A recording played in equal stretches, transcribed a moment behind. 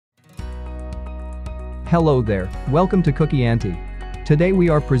Hello there, welcome to CookyAunty. Today we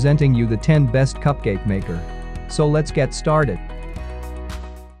are presenting you the 10 best cupcake maker. So let's get started.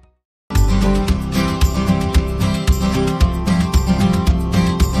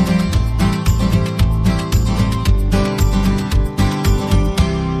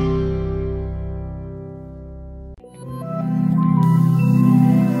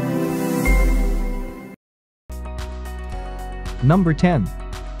 Number 10.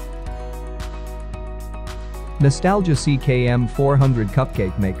 Nostalgia CKM 400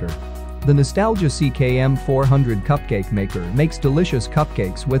 Cupcake Maker. The Nostalgia CKM 400 Cupcake Maker makes delicious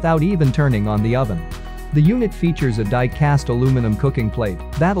cupcakes without even turning on the oven. The unit features a die-cast aluminum cooking plate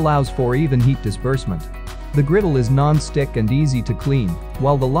that allows for even heat disbursement. The griddle is non-stick and easy to clean,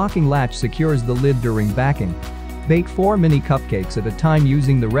 while the locking latch secures the lid during baking. Bake 4 mini cupcakes at a time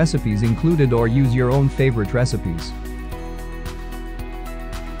using the recipes included or use your own favorite recipes.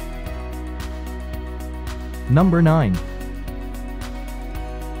 Number 9.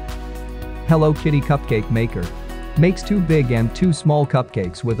 Hello Kitty Cupcake Maker. Makes 2 big and 2 small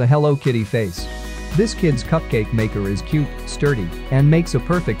cupcakes with a Hello Kitty face. This kid's cupcake maker is cute, sturdy, and makes a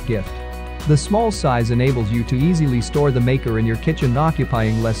perfect gift. The small size enables you to easily store the maker in your kitchen,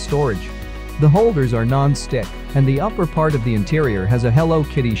 occupying less storage. The holders are non-stick, and the upper part of the interior has a Hello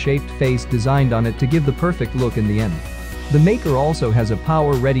Kitty shaped face designed on it to give the perfect look in the end. The maker also has a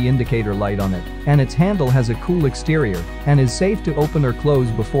power-ready indicator light on it, and its handle has a cool exterior and is safe to open or close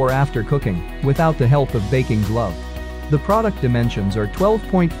before after cooking without the help of baking glove. The product dimensions are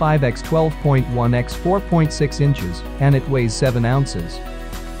 12.5 x 12.1 x 4.6 inches, and it weighs 7 ounces.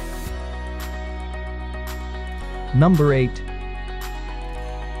 Number 8.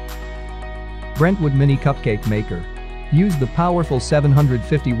 Brentwood Mini Cupcake Maker. Use the powerful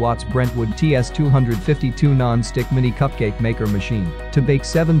 750 watts Brentwood TS252 non-stick mini cupcake maker machine to bake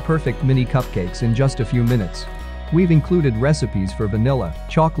 7 perfect mini cupcakes in just a few minutes. We've included recipes for vanilla,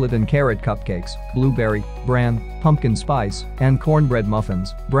 chocolate and carrot cupcakes, blueberry, bran, pumpkin spice, and cornbread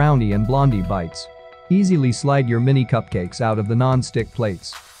muffins, brownie and blondie bites. Easily slide your mini cupcakes out of the non-stick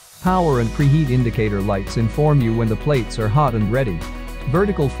plates. Power and preheat indicator lights inform you when the plates are hot and ready.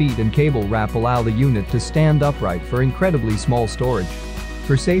 Vertical feet and cable wrap allow the unit to stand upright for incredibly small storage.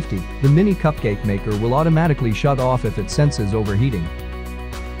 For safety, the mini cupcake maker will automatically shut off if it senses overheating.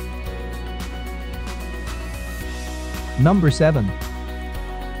 Number 7.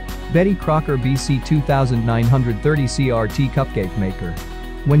 Betty Crocker BC 2930 CRT Cupcake Maker.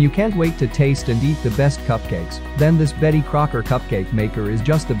 When you can't wait to taste and eat the best cupcakes, then this Betty Crocker Cupcake Maker is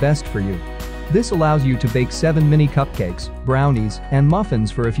just the best for you. This allows you to bake 7 mini cupcakes, brownies, and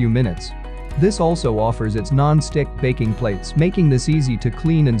muffins for a few minutes. This also offers its non-stick baking plates, making this easy to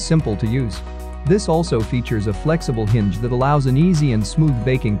clean and simple to use. This also features a flexible hinge that allows an easy and smooth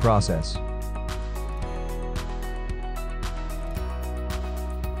baking process.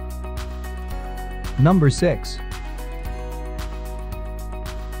 Number 6.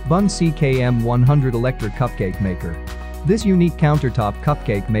 BUNN CKM 100 Electric Cupcake Maker. This unique countertop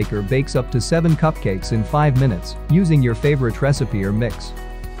cupcake maker bakes up to 7 cupcakes in 5 minutes using your favorite recipe or mix.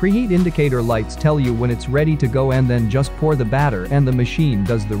 Preheat indicator lights tell you when it's ready to go, and then just pour the batter and the machine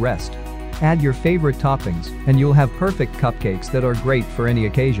does the rest. Add your favorite toppings and you'll have perfect cupcakes that are great for any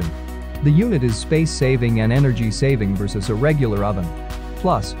occasion. The unit is space-saving and energy-saving versus a regular oven.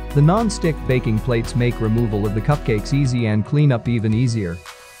 Plus, the non-stick baking plates make removal of the cupcakes easy and cleanup even easier.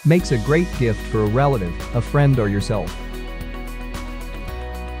 Makes a great gift for a relative, a friend or yourself.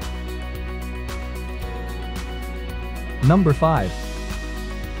 Number 5.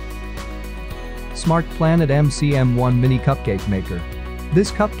 Smart Planet MCM1 Mini Cupcake Maker.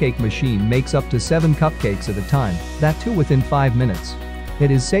 This cupcake machine makes up to 7 cupcakes at a time, that too within 5 minutes.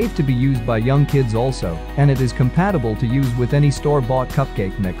 It is safe to be used by young kids also, and it is compatible to use with any store-bought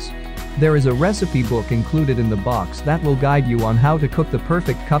cupcake mix. There is a recipe book included in the box that will guide you on how to cook the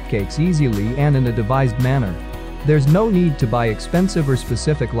perfect cupcakes easily and in a devised manner. There's no need to buy expensive or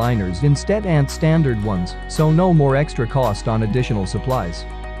specific liners, instead add standard ones, so no more extra cost on additional supplies.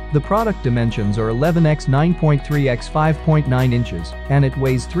 The product dimensions are 11 x 9.3 x 5.9 inches, and it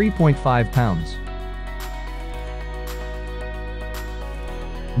weighs 3.5 pounds.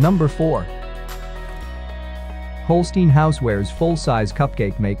 Number 4. Holstein Housewares Full-Size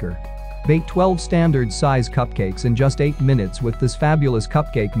Cupcake Maker. Bake 12 standard size cupcakes in just 8 minutes with this fabulous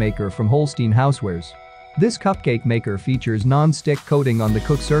cupcake maker from Holstein Housewares. This cupcake maker features non-stick coating on the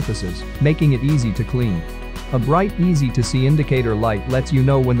cook surfaces, making it easy to clean. A bright, easy-to-see indicator light lets you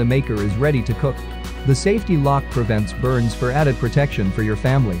know when the maker is ready to cook. The safety lock prevents burns for added protection for your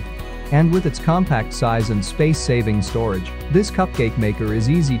family. And with its compact size and space-saving storage, this cupcake maker is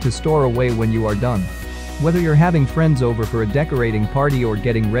easy to store away when you are done. Whether you're having friends over for a decorating party or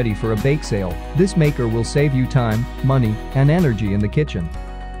getting ready for a bake sale, this maker will save you time, money, and energy in the kitchen.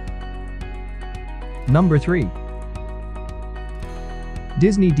 Number 3.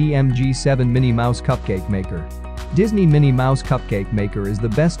 Disney DMG7 Minnie Mouse Cupcake Maker. Disney Minnie Mouse Cupcake Maker is the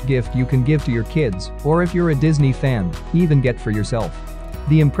best gift you can give to your kids, or if you're a Disney fan, even get for yourself.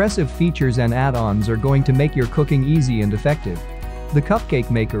 The impressive features and add-ons are going to make your cooking easy and effective. The cupcake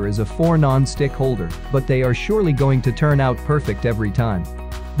maker is a 4 non-stick holder, but they are surely going to turn out perfect every time.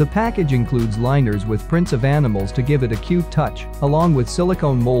 The package includes liners with prints of animals to give it a cute touch, along with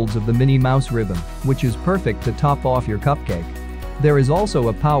silicone molds of the Minnie Mouse ribbon, which is perfect to top off your cupcake. There is also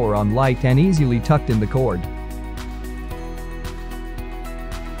a power-on light and easily tucked in the cord.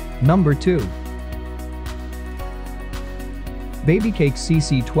 Number 2. Babycakes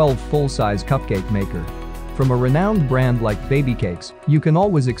CC12 Full-Size Cupcake Maker. From a renowned brand like Babycakes, you can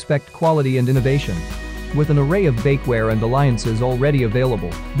always expect quality and innovation. With an array of bakeware and alliances already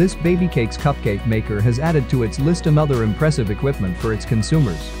available, this Babycakes cupcake maker has added to its list another impressive equipment for its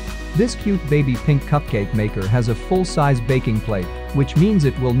consumers. This cute baby pink cupcake maker has a full-size baking plate, which means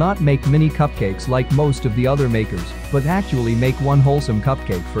it will not make mini cupcakes like most of the other makers, but actually make one wholesome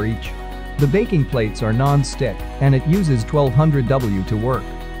cupcake for each. The baking plates are non-stick, and it uses 1200 W to work.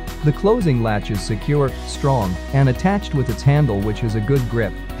 The closing latch is secure, strong, and attached with its handle, which has a good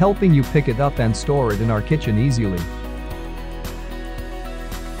grip, helping you pick it up and store it in our kitchen easily.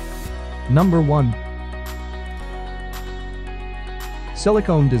 Number 1.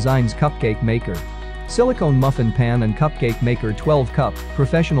 Silicone Designs Cupcake Maker. Silicone Muffin Pan and Cupcake Maker 12 Cup,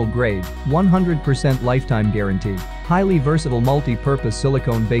 Professional Grade, 100% Lifetime Guarantee. Highly versatile multi-purpose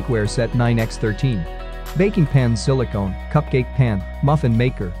silicone bakeware set 9x13. Baking pan silicone, cupcake pan, muffin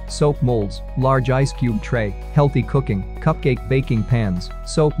maker, soap molds, large ice cube tray, healthy cooking, cupcake baking pans,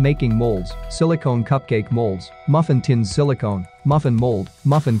 soap making molds, silicone cupcake molds, muffin tins silicone, muffin mold,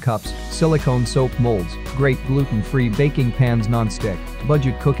 muffin cups, silicone soap molds, great gluten-free baking pans non-stick,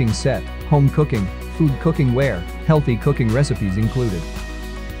 budget cooking set, home cooking, food cooking ware, healthy cooking recipes included.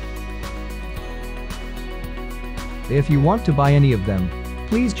 If you want to buy any of them,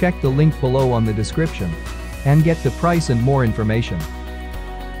 please check the link below on the description and get the price and more information.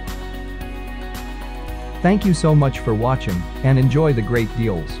 Thank you so much for watching and enjoy the great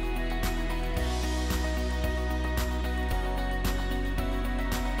deals.